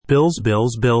Bills,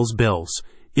 bills, bills, bills.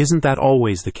 Isn't that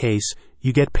always the case?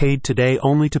 You get paid today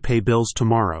only to pay bills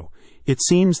tomorrow. It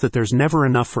seems that there's never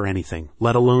enough for anything,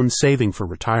 let alone saving for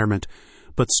retirement.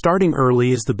 But starting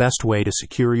early is the best way to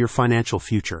secure your financial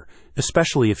future,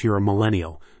 especially if you're a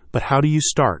millennial. But how do you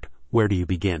start? Where do you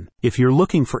begin? If you're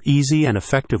looking for easy and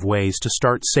effective ways to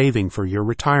start saving for your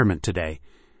retirement today,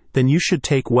 then you should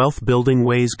take Wealth Building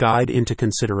Ways Guide into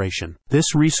consideration.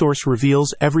 This resource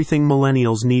reveals everything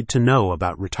millennials need to know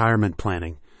about retirement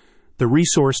planning. The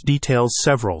resource details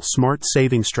several smart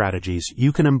saving strategies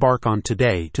you can embark on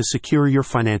today to secure your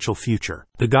financial future.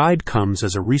 The guide comes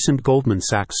as a recent Goldman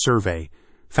Sachs survey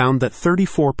found that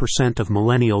 34% of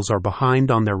millennials are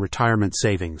behind on their retirement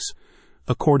savings.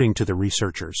 According to the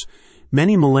researchers,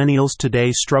 many millennials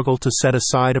today struggle to set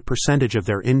aside a percentage of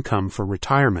their income for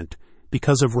retirement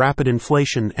because of rapid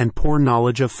inflation and poor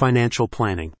knowledge of financial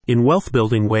planning. In Wealth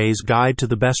Building Ways Guide to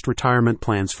the Best Retirement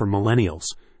Plans for Millennials,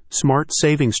 Smart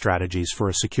Saving Strategies for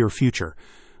a Secure Future,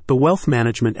 the wealth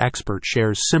management expert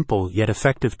shares simple yet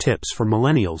effective tips for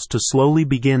millennials to slowly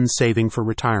begin saving for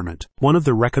retirement. One of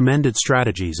the recommended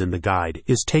strategies in the guide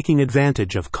is taking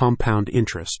advantage of compound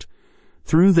interest.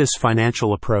 Through this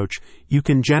financial approach, you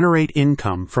can generate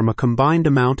income from a combined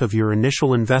amount of your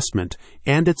initial investment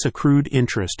and its accrued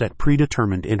interest at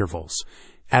predetermined intervals.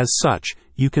 As such,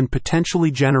 you can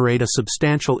potentially generate a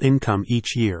substantial income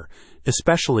each year,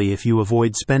 especially if you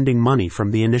avoid spending money from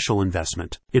the initial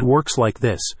investment. It works like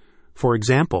this. For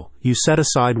example, you set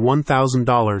aside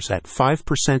 $1,000 at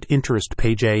 5% interest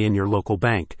payday in your local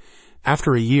bank.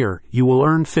 After a year, you will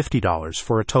earn $50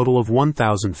 for a total of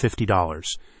 $1,050.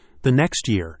 The next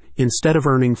year, instead of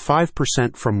earning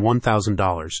 5% from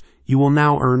 $1,000, you will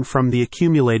now earn from the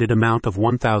accumulated amount of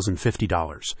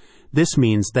 $1,050. This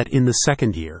means that in the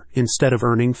second year, instead of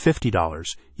earning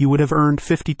 $50, you would have earned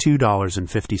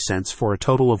 $52.50 for a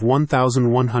total of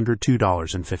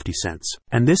 $1,102.50.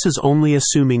 And this is only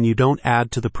assuming you don't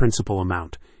add to the principal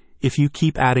amount. If you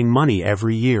keep adding money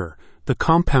every year, the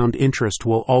compound interest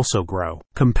will also grow.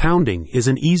 Compounding is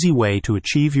an easy way to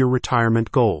achieve your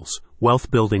retirement goals,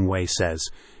 Wealth Building Way says,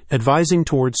 advising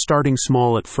towards starting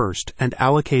small at first and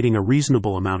allocating a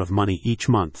reasonable amount of money each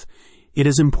month. It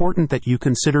is important that you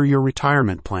consider your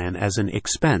retirement plan as an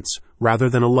expense rather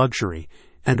than a luxury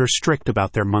and are strict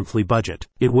about their monthly budget.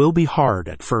 It will be hard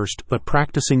at first, but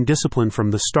practicing discipline from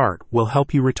the start will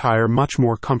help you retire much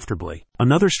more comfortably.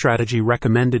 Another strategy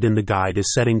recommended in the guide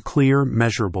is setting clear,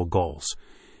 measurable goals.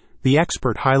 The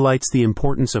expert highlights the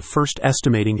importance of first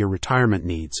estimating your retirement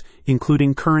needs,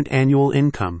 including current annual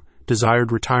income,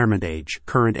 desired retirement age,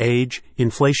 current age,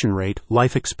 inflation rate,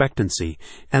 life expectancy,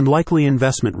 and likely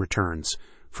investment returns.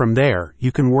 From there,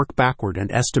 you can work backward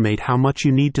and estimate how much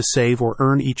you need to save or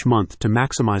earn each month to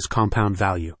maximize compound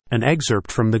value. An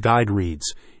excerpt from the guide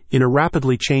reads, "In a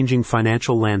rapidly changing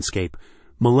financial landscape,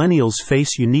 millennials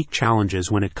face unique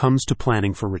challenges when it comes to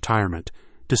planning for retirement.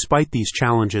 Despite these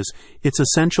challenges, it's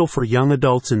essential for young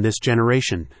adults in this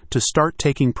generation to start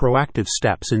taking proactive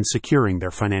steps in securing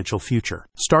their financial future.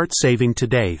 Start saving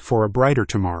today for a brighter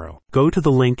tomorrow." Go to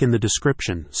the link in the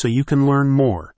description so you can learn more.